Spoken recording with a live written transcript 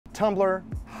tumbler,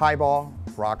 highball,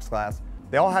 rocks glass.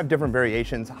 They all have different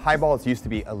variations. Highballs used to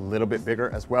be a little bit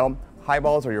bigger as well.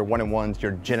 Highballs are your one-in-ones,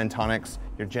 your gin and tonics,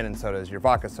 your gin and sodas, your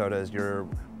vodka sodas, your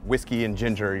whiskey and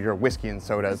ginger, your whiskey and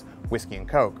sodas, whiskey and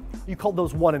Coke. You called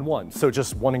those one-in-one, so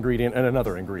just one ingredient and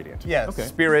another ingredient. Yeah, okay.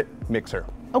 Spirit mixer.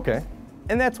 Okay.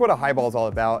 And that's what a highball is all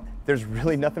about. There's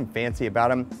really nothing fancy about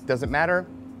them. Does it matter?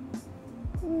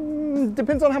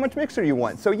 Depends on how much mixer you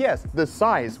want. So yes, the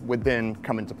size would then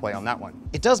come into play on that one.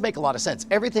 It does make a lot of sense.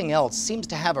 Everything else seems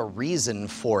to have a reason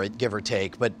for it, give or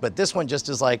take, but this one just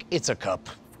is like, it's a cup.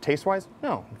 Taste-wise,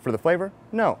 no. For the flavor,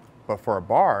 no. But for a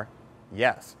bar,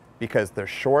 yes. Because they're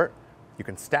short, you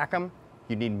can stack them,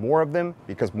 you need more of them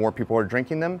because more people are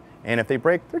drinking them, and if they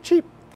break, they're cheap.